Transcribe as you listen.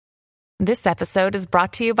This episode is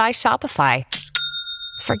brought to you by Shopify.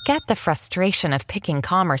 Forget the frustration of picking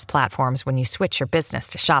commerce platforms when you switch your business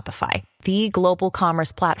to Shopify, the global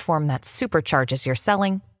commerce platform that supercharges your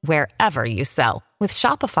selling wherever you sell. With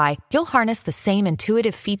Shopify, you'll harness the same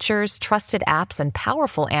intuitive features, trusted apps, and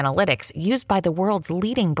powerful analytics used by the world's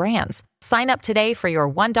leading brands. Sign up today for your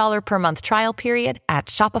 $1 per month trial period at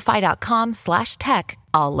shopify.com/tech,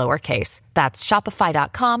 all lowercase. That's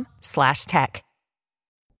shopify.com/tech.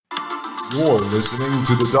 You're listening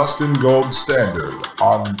to the Dustin Gold Standard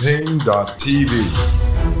on Pain.tv.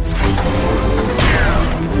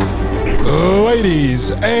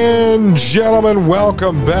 Ladies and gentlemen,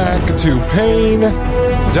 welcome back to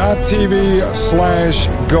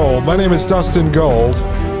Pain.tv/gold. My name is Dustin Gold,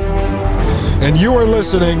 and you are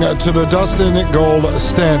listening to the Dustin Gold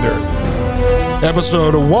Standard,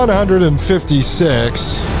 episode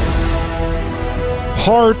 156,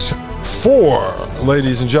 part 4.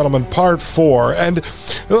 Ladies and gentlemen, part 4. And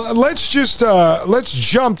let's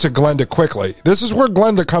jump to Glenda quickly. This is where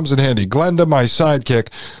Glenda comes in handy. Glenda, my sidekick.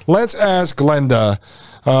 Let's ask Glenda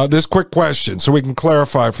this quick question so we can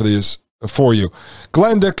clarify for you.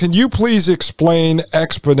 Glenda, can you please explain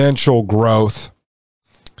exponential growth?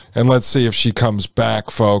 And let's see if she comes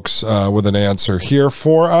back, folks, with an answer here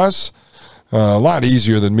for us. A lot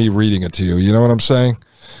easier than me reading it to you. You know what I'm saying?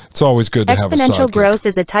 It's always good to have a sidekick. Exponential growth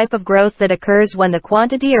is a type of growth that occurs when the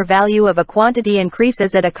quantity or value of a quantity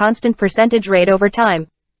increases at a constant percentage rate over time.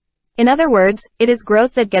 In other words, it is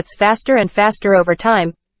growth that gets faster and faster over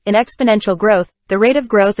time. In exponential growth, the rate of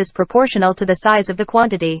growth is proportional to the size of the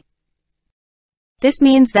quantity. This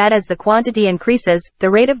means that as the quantity increases, the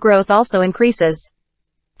rate of growth also increases.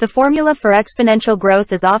 The formula for exponential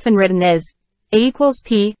growth is often written as A equals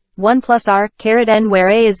P, 1 plus R, n, where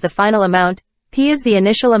A is the final amount, P is the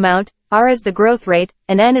initial amount, R is the growth rate,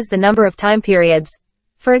 and N is the number of time periods.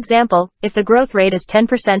 For example, if the growth rate is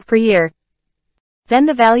 10% per year, then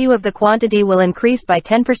the value of the quantity will increase by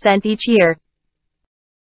 10% each year.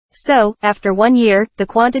 So, after 1 year, the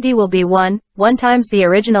quantity will be 1 times the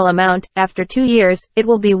original amount. After 2 years, it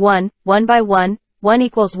will be 1 by 1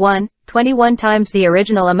 equals 1, 21 times the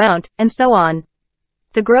original amount, and so on.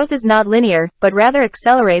 The growth is not linear, but rather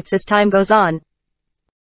accelerates as time goes on.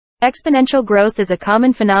 Exponential growth is a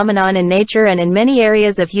common phenomenon in nature and in many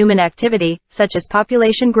areas of human activity, such as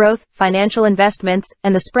population growth, financial investments,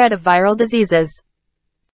 and the spread of viral diseases.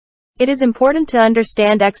 It is important to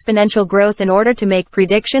understand exponential growth in order to make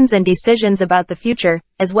predictions and decisions about the future,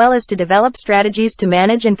 as well as to develop strategies to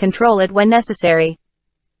manage and control it when necessary.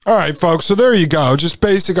 All right, folks, so there you go. Just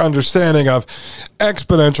basic understanding of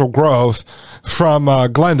exponential growth from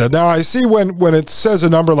Glenda. Now, I see when it says a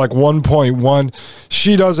number like 1.1,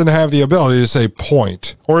 she doesn't have the ability to say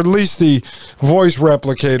point, or at least the voice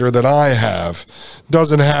replicator that I have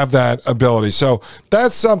doesn't have that ability. So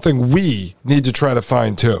that's something we need to try to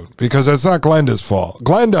fine-tune, because it's not Glenda's fault.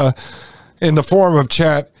 Glenda, in the form of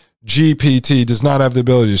chat GPT, does not have the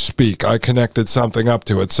ability to speak. I connected something up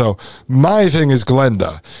to it. So my thing is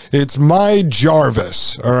Glenda. It's my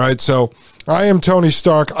Jarvis. All right. So I am Tony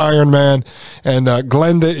Stark, Iron Man, and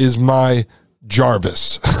Glenda is my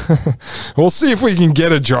Jarvis. We'll see if we can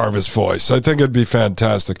get a Jarvis voice. I think it'd be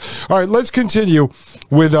fantastic. All right, let's continue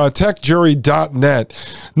with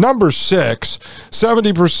techjury.net. Number 6,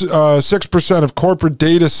 76% of corporate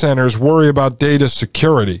data centers worry about data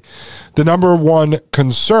security. The number one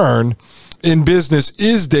concern in business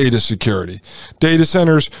is data security. Data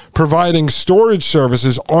centers providing storage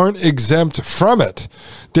services aren't exempt from it.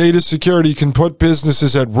 Data security can put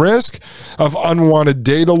businesses at risk of unwanted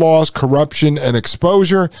data loss, corruption, and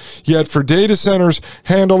exposure. Yet for data centers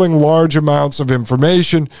handling large amounts of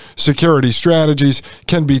information, security strategies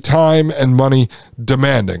can be time and money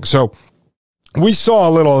demanding. So we saw a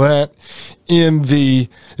little of that in the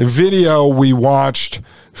video we watched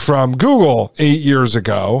from Google 8 years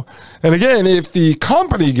ago. And again, if the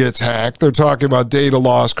company gets hacked, they're talking about data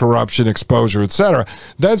loss, corruption, exposure, etc.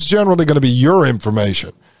 That's generally going to be your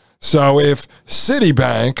information. So if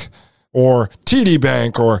Citibank or TD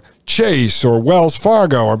Bank or Chase or Wells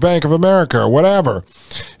Fargo or Bank of America or whatever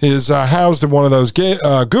is housed in one of those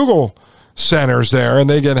Google centers there and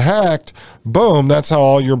they get hacked, boom, that's how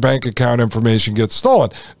all your bank account information gets stolen.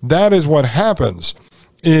 That is what happens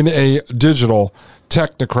in a digital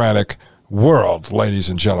technocratic world, ladies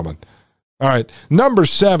and gentlemen. All right, number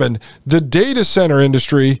 7, the data center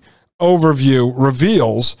industry overview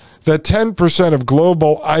reveals that 10% of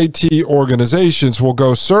global IT organizations will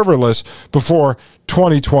go serverless before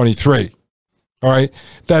 2023. All right,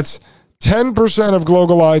 that's 10% of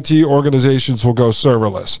global IT organizations will go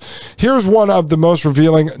serverless. Here's one of the most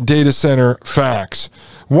revealing data center facts.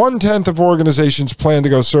 1/10 of organizations plan to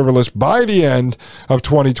go serverless by the end of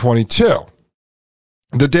 2022.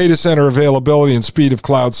 The data center availability and speed of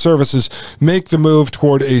cloud services make the move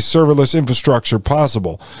toward a serverless infrastructure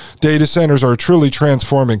possible. Data centers are truly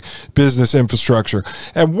transforming business infrastructure.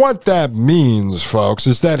 And what that means, folks,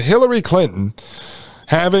 is that Hillary Clinton,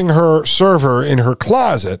 having her server in her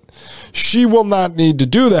closet, she will not need to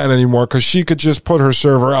do that anymore because she could just put her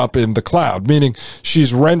server up in the cloud, meaning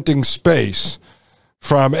she's renting space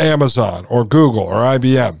from Amazon or Google or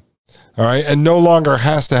IBM. All right, and no longer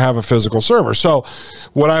has to have a physical server. So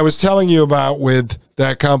what I was telling you about with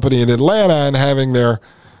that company in Atlanta and having their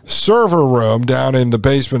server room down in the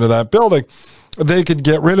basement of that building, they could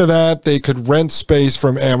get rid of that. They could rent space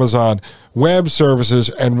from Amazon Web Services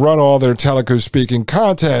and run all their Telugu speaking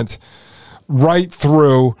content right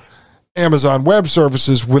through Amazon Web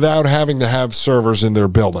Services without having to have servers in their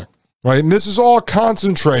building, right? And this is all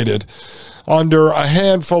concentrated under a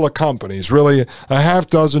handful of companies, really a half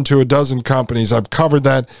dozen to a dozen companies. I've covered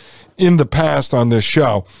that in the past on this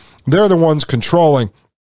show. They're the ones controlling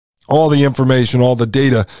all the information, all the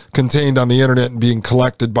data contained on the internet and being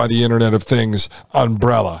collected by the Internet of Things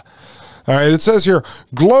umbrella. All right, it says here,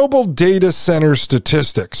 global data center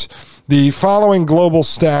statistics. The following global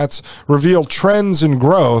stats reveal trends in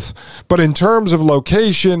growth, but in terms of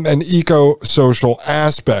location and eco-social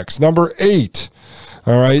aspects. Number 8.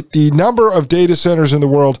 All right, the number of data centers in the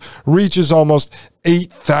world reaches almost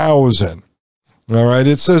 8,000. All right,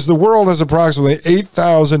 it says the world has approximately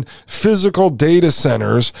 8,000 physical data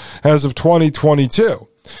centers as of 2022.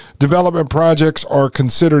 Development projects are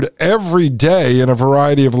considered every day in a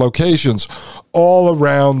variety of locations all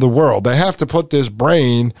around the world. They have to put this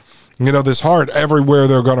brain, this heart everywhere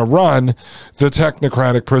they're going to run the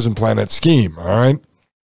Technocratic prison planet scheme. All right.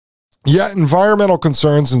 Yet environmental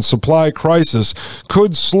concerns and supply crisis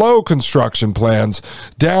could slow construction plans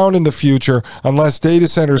down in the future unless data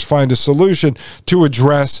centers find a solution to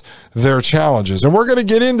address their challenges. And we're going to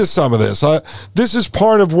get into some of this. This is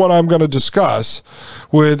part of what I'm going to discuss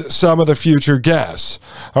with some of the future guests.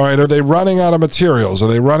 All right, are they running out of materials? Are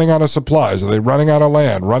they running out of supplies? Are they running out of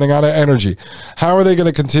land, running out of energy? How are they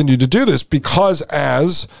going to continue to do this? Because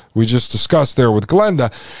as we just discussed there with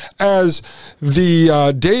Glenda, as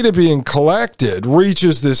the data being collected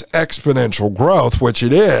reaches this exponential growth, which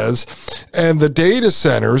it is, and the data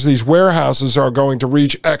centers, these warehouses, are going to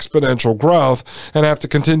reach exponential growth and have to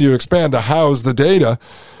continue to expand to house the data,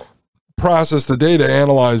 process the data,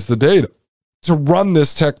 analyze the data. To run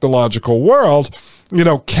this technological world,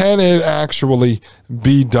 can it actually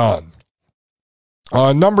be done?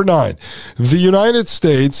 Number 9, the United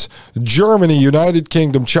States, Germany, United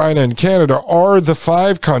Kingdom, China, and Canada are the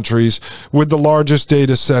 5 countries with the largest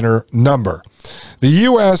data center number. The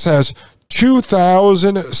U.S. has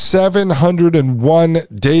 2,701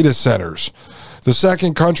 data centers. The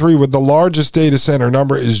second country with the largest data center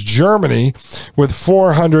number is Germany with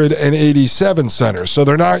 487 centers. So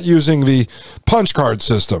they're not using the punch card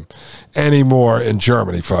system anymore in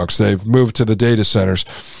Germany, folks. They've moved to the data centers.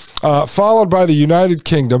 Followed by the United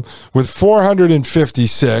Kingdom with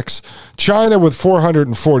 456, China with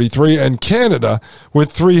 443, and Canada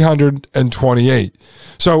with 328.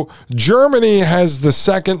 So Germany has the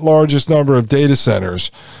second largest number of data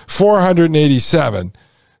centers, 487.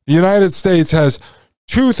 The United States has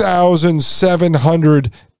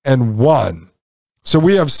 2,701. So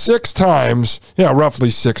we have 6 times,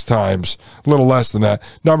 roughly 6 times, a little less than that,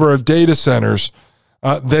 number of data centers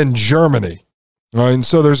than Germany. All right, and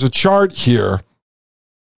so there's a chart here.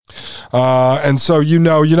 And so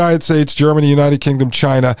United States, Germany, United Kingdom,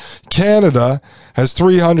 China, Canada has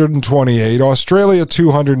 328, Australia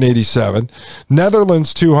 287,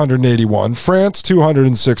 Netherlands 281, France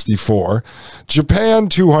 264, Japan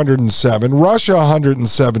 207, Russia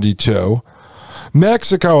 172,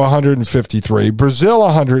 Mexico 153, Brazil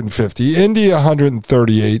 150, India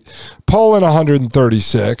 138, Poland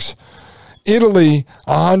 136, Italy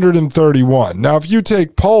 131. Now, if you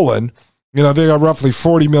take Poland, they got roughly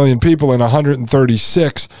 40 million people in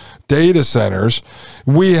 136 data centers.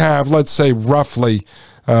 We have, let's say, roughly,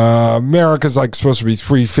 America's supposed to be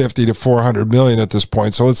 350 to 400 million at this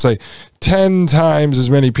point. So let's say 10 times as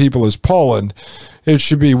many people as Poland. It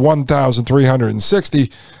should be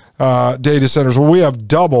 1,360 data centers. Well, we have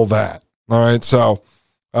double that. All right. So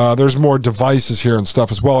there's more devices here and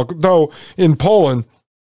stuff as well. Though in Poland,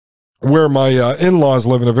 where my in-laws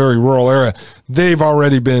live in a very rural area, they've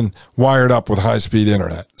already been wired up with high-speed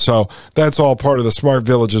internet. So that's all part of the Smart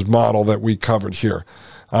Villages model that we covered here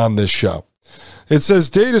on this show. It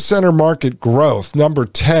says data center market growth, number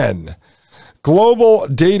 10. Global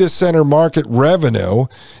data center market revenue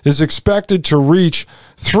is expected to reach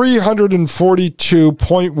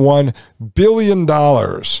 $342.1 billion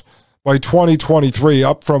by 2023,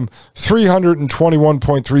 up from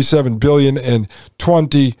 $321.37 billion in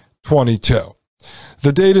 2022.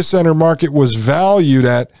 The data center market was valued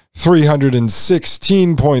at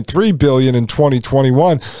 $316.3 billion in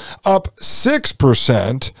 2021, up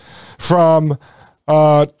 6% from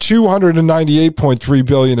 $298.3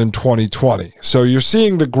 billion in 2020. So you're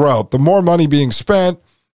seeing the growth. The more money being spent,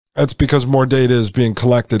 that's because more data is being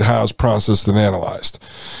collected, housed, processed, and analyzed.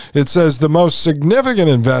 It says the most significant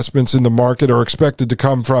investments in the market are expected to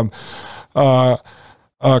come from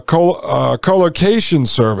colocation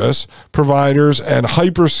service providers and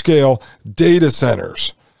hyperscale data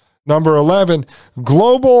centers. Number 11,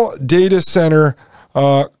 global data center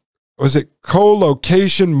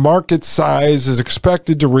co-location market size is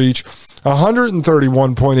expected to reach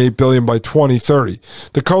 $131.8 billion by 2030.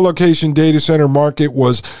 The co-location data center market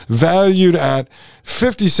was valued at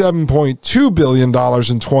 $57.2 billion in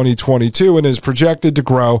 2022 and is projected to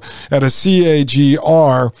grow at a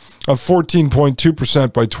CAGR of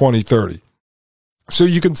 14.2% by 2030. So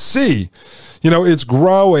you can see, it's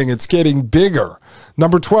growing, it's getting bigger.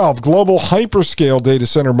 Number 12, global hyperscale data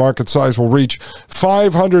center market size will reach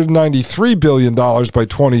 $593 billion by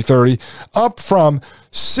 2030, up from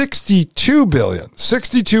 $62 billion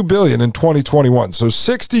in 2021. So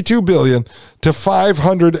 $62 billion to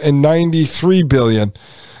 $593 billion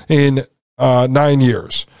in 9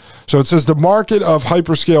 years. So it says the market of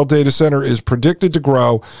hyperscale data center is predicted to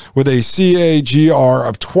grow with a CAGR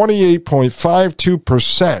of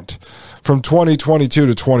 28.52% from 2022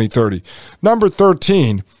 to 2030. Number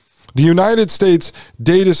 13, the United States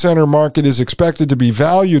data center market is expected to be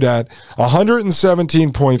valued at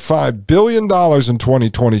 $117.5 billion in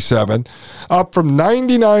 2027, up from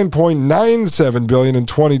 $99.97 billion in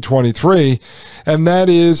 2023, and that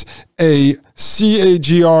is a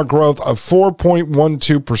CAGR growth of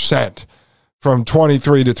 4.12% from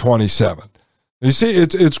 23 to 27. You see,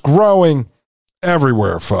 it's growing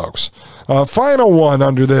everywhere, folks. Final one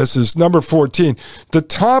under this is number 14. The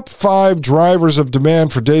top 5 drivers of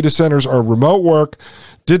demand for data centers are remote work,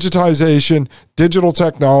 digitization, digital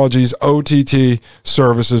technologies, OTT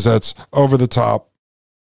services, that's over the top,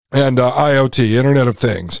 and IoT, Internet of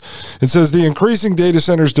Things. It says the increasing data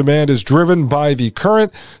centers demand is driven by the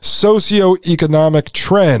current socioeconomic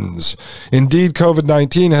trends. Indeed,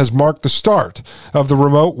 COVID-19 has marked the start of the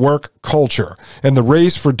remote work culture and the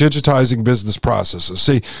race for digitizing business processes.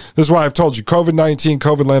 See, this is why I've told you, COVID-19,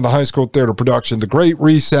 COVID land, the high school theater production, the Great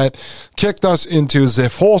Reset kicked us into the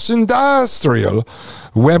fourth industrial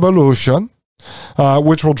revolution,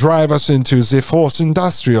 which will drive us into the fourth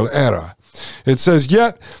industrial era. It says,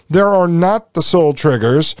 yet there are not the sole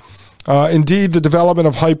triggers. Indeed, the development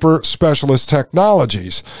of hyper-specialist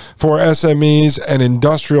technologies for SMEs and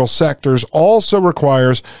industrial sectors also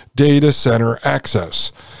requires data center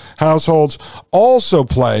access. Households also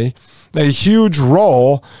play a huge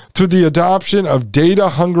role through the adoption of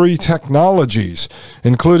data-hungry technologies,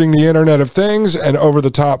 including the Internet of Things and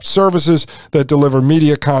over-the-top services that deliver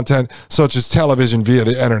media content such as television via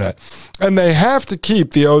the Internet. And they have to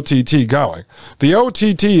keep the OTT going. The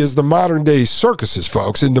OTT is the modern-day circuses,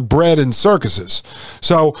 folks, in the bread and circuses.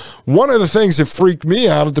 So one of the things that freaked me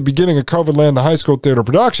out at the beginning of COVID land, the high school theater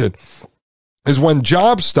production, is when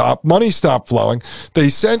jobs stopped, money stopped flowing, they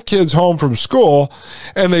sent kids home from school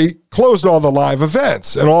and they closed all the live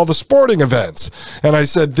events and all the sporting events. And I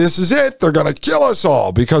said, this is it. They're going to kill us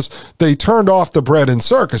all because they turned off the bread and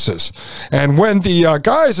circuses. And when the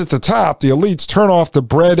guys at the top, the elites, turn off the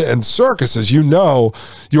bread and circuses, you know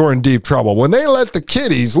you're in deep trouble. When they let the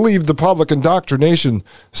kiddies leave the public indoctrination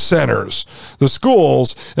centers, the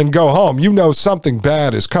schools, and go home, you know something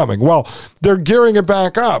bad is coming. Well, they're gearing it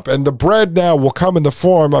back up, and the bread now will come in the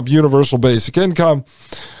form of universal basic income,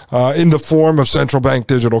 in the form of central bank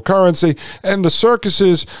digital currency, and the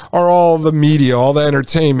circuses are all the media, all the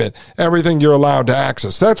entertainment, everything you're allowed to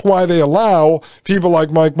access. That's why they allow people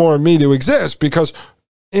like Mike Moore and me to exist, because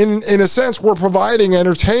in a sense, we're providing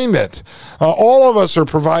entertainment. All of us are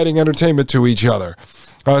providing entertainment to each other.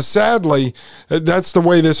 Sadly, that's the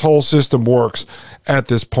way this whole system works at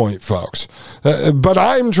this point, folks. But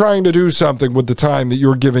I'm trying to do something with the time that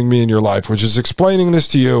you're giving me in your life, which is explaining this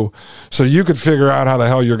to you so you could figure out how the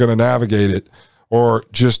hell you're going to navigate it or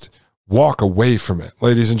just walk away from it.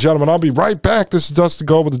 Ladies and gentlemen, I'll be right back. This is Dust to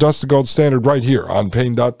Gold with the Dust to Gold Standard right here on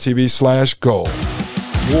Paine.tv/gold.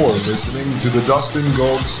 You're listening to the Dustin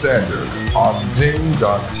Gold Standard on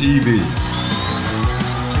Paine.tv.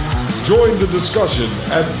 Join the discussion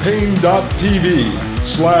at pain.tv/gold.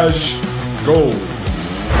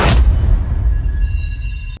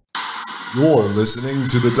 You're listening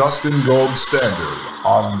to the Dustin Gold Standard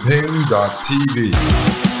on pain.tv.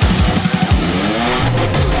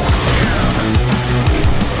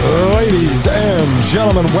 Ladies and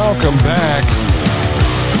gentlemen, welcome back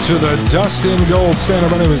to the Dustin Gold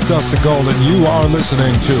Standard. My name is Dustin Gold, and you are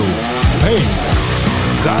listening to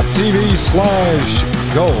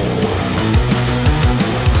pain.tv/gold.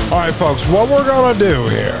 All right, folks, what we're going to do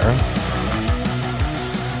here,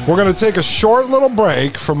 we're going to take a short little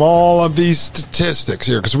break from all of these statistics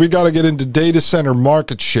here because we got to get into data center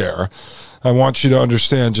market share. I want you to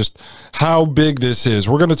understand just how big this is.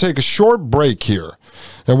 We're going to take a short break here,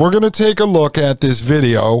 and we're going to take a look at this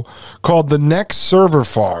video called The Next Server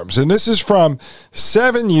Farms. And this is from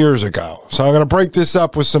 7 years ago. So I'm going to break this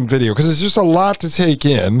up with some video because it's just a lot to take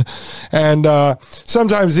in. And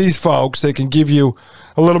sometimes these folks, they can give you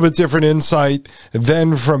a little bit different insight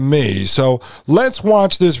than from me. So let's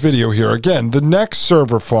watch this video here. Again, The Next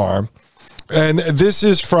Server Farm. And this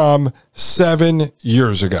is from 7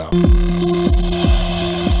 years ago.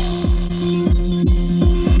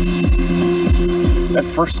 At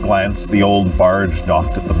first glance, the old barge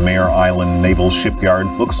docked at the Mare Island Naval Shipyard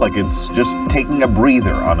looks like it's just taking a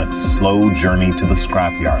breather on its slow journey to the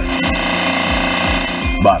scrapyard.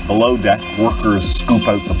 But below deck, workers scoop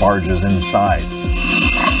out the barge's insides.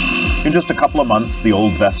 In just a couple of months, the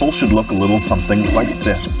old vessel should look a little something like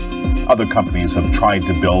this. Other companies have tried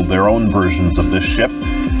to build their own versions of this ship,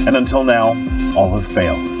 and until now, all have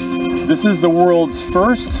failed. This is the world's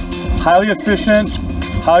first highly efficient,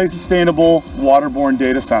 highly sustainable waterborne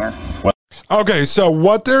data center. Okay, so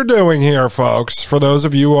what they're doing here, folks, for those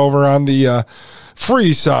of you over on the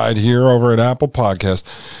free side here over at Apple Podcast,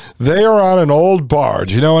 they are on an old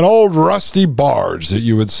barge, an old rusty barge that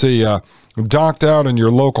you would see docked out in your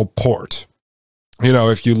local port.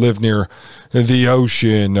 If you live near the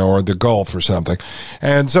ocean or the Gulf or something.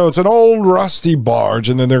 And so it's an old rusty barge,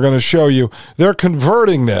 and then they're going to show you they're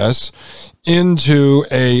converting this into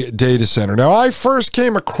a data center. Now, I first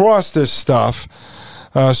came across this stuff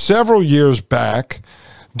several years back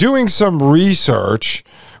doing some research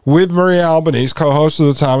with Marie Albanese, co-host of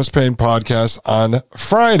the Thomas Paine podcast on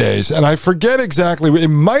Fridays. And I forget exactly, it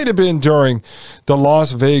might have been during the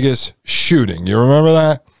Las Vegas shooting. You remember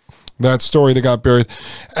that? That story that got buried.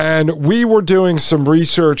 And we were doing some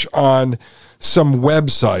research on some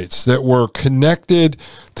websites that were connected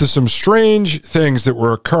to some strange things that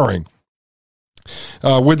were occurring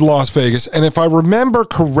with Las Vegas. And if I remember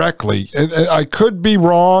correctly, I could be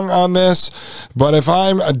wrong on this, but if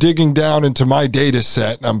I'm digging down into my data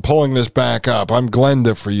set and I'm pulling this back up, I'm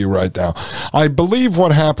Glenda for you right now. I believe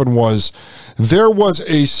what happened was there was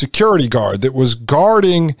a security guard that was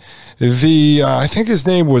guarding I think his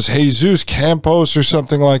name was Jesus Campos or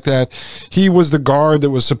something like that. He was the guard that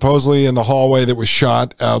was supposedly in the hallway that was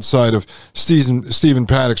shot outside of Stephen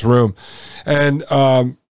Paddock's room. And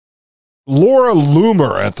Laura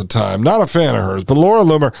Loomer at the time, not a fan of hers, but Laura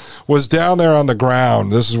Loomer was down there on the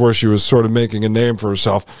ground. This is where she was sort of making a name for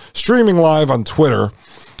herself, streaming live on Twitter.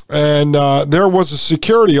 And there was a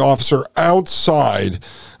security officer outside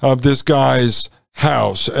of this guy's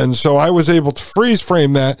house. And so I was able to freeze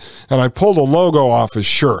frame that, and I pulled a logo off his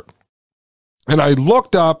shirt. And I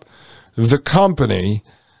looked up the company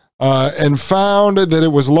and found that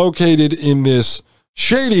it was located in this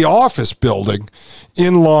shady office building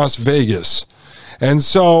in Las Vegas. And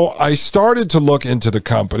so I started to look into the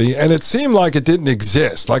company, and it seemed like it didn't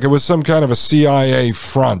exist, like it was some kind of a CIA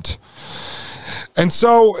front. And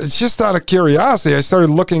so it's just out of curiosity, I started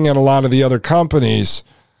looking at a lot of the other companies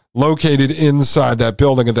located inside that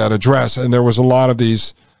building at that address, and there was a lot of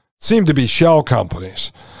these seemed to be shell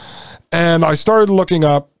companies. And I started looking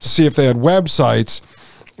up to see if they had websites,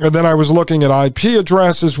 and then I was looking at IP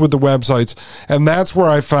addresses with the websites, and that's where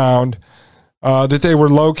I found that they were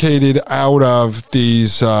located out of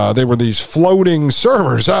these, they were these floating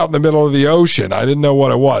servers out in the middle of the ocean. I didn't know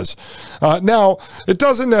what it was. Now, it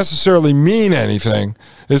doesn't necessarily mean anything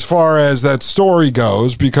as far as that story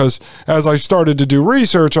goes, because as I started to do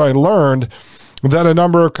research, I learned that a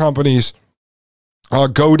number of companies,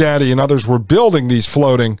 GoDaddy and others, were building these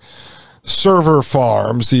floating server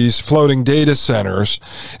farms, these floating data centers.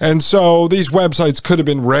 And so these websites could have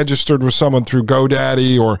been registered with someone through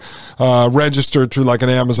GoDaddy or registered through like an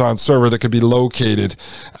Amazon server that could be located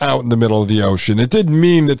out in the middle of the ocean. It didn't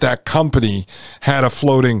mean that that company had a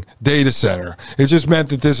floating data center. It just meant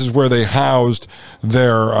that this is where they housed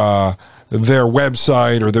their their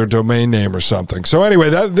website or their domain name or something. So anyway,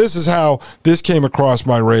 this is how this came across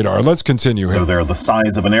my radar. Let's continue here. Whether they're the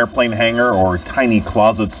size of an airplane hangar or tiny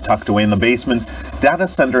closets tucked away in the basement, data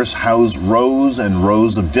centers house rows and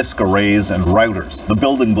rows of disk arrays and routers, the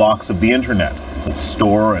building blocks of the internet that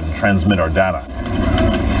store and transmit our data.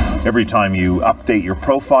 Every time you update your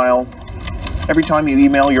profile, every time you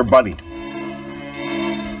email your buddy,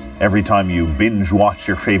 every time you binge watch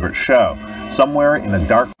your favorite show, somewhere in a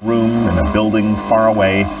dark room in a building far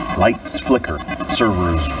away, lights flicker,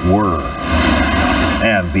 servers whir,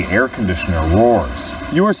 and the air conditioner roars.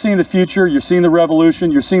 You are seeing the future, you're seeing the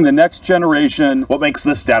revolution, you're seeing the next generation. What makes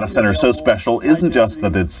this data center so special isn't just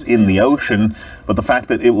that it's in the ocean, but the fact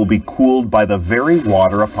that it will be cooled by the very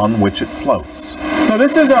water upon which it floats. So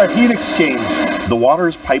this is our heat exchange. The water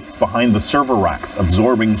is piped behind the server racks,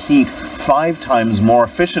 absorbing heat 5 times more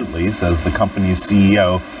efficiently, says the company's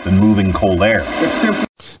CEO, than moving cold air.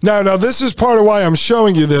 Now, this is part of why I'm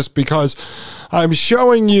showing you this, because I'm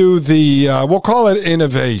showing you the, we'll call it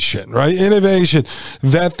innovation, right? Innovation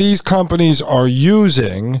that these companies are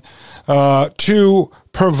using to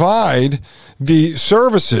provide the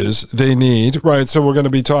services they need, right? So we're going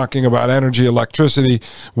to be talking about energy, electricity,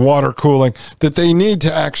 water cooling, that they need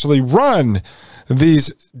to actually run these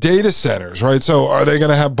data centers, right? So are they going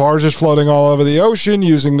to have barges floating all over the ocean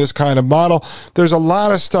using this kind of model? There's a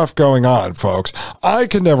lot of stuff going on, folks. I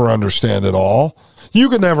can never understand it all. You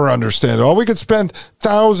can never understand it all. We could spend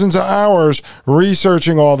thousands of hours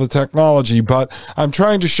researching all the technology, but I'm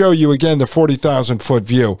trying to show you again the 40,000-foot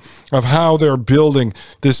view of how they're building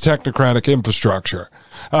this technocratic infrastructure.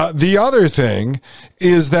 The other thing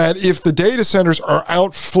is that if the data centers are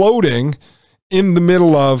out floating in the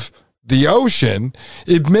middle of the ocean,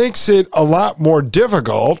 it makes it a lot more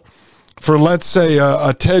difficult for, let's say,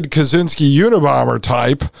 a Ted Kaczynski Unabomber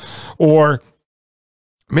type, or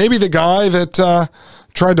maybe the guy that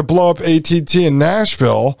tried to blow up AT&T in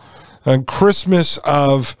Nashville on Christmas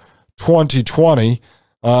of 2020.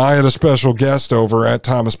 I had a special guest over at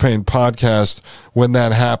Thomas Paine Podcast when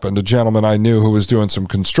that happened, a gentleman I knew who was doing some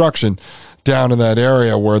construction down in that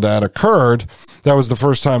area where that occurred. That was the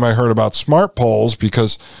first time I heard about smart poles,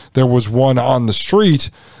 because there was one on the street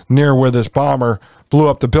near where this bomber blew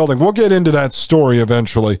up the building. We'll get into that story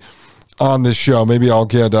eventually on this show. Maybe I'll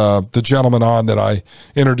get the gentleman on that I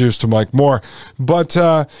introduced to Mike Moore. But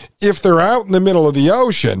if they're out in the middle of the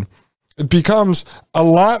ocean, it becomes a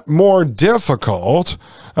lot more difficult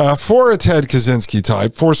for a Ted Kaczynski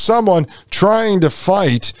type, for someone trying to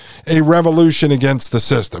fight a revolution against the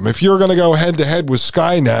system. If you're going to go head-to-head with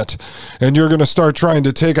Skynet and you're going to start trying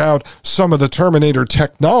to take out some of the Terminator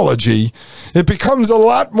technology, it becomes a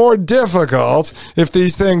lot more difficult if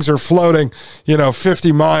these things are floating,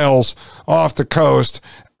 50 miles off the coast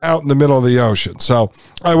out in the middle of the ocean. So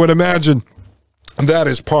I would imagine that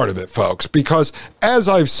is part of it, folks, because as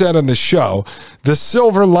I've said on the show, the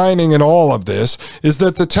silver lining in all of this is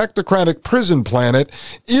that the technocratic prison planet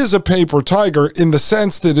is a paper tiger in the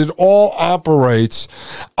sense that it all operates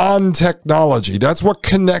on technology. That's what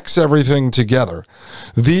connects everything together.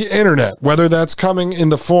 The internet, whether that's coming in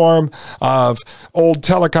the form of old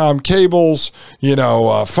telecom cables,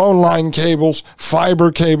 phone line cables,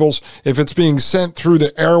 fiber cables, if it's being sent through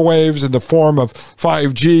the airwaves in the form of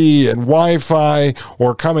 5G and Wi-Fi,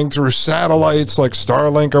 or coming through satellites like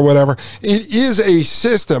Starlink or whatever, it is a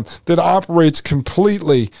system that operates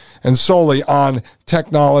completely and solely on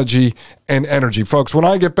technology and energy. Folks, when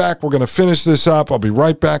I get back, we're going to finish this up. I'll be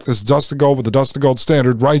right back. This is Dustin Gold with the Dustin Gold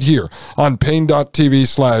Standard right here on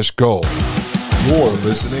Paine.tv/gold. You're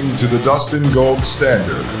listening to the Dustin Gold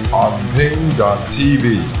Standard on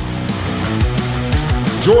Paine.tv.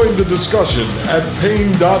 Join the discussion at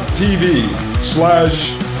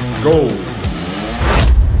Paine.tv/gold.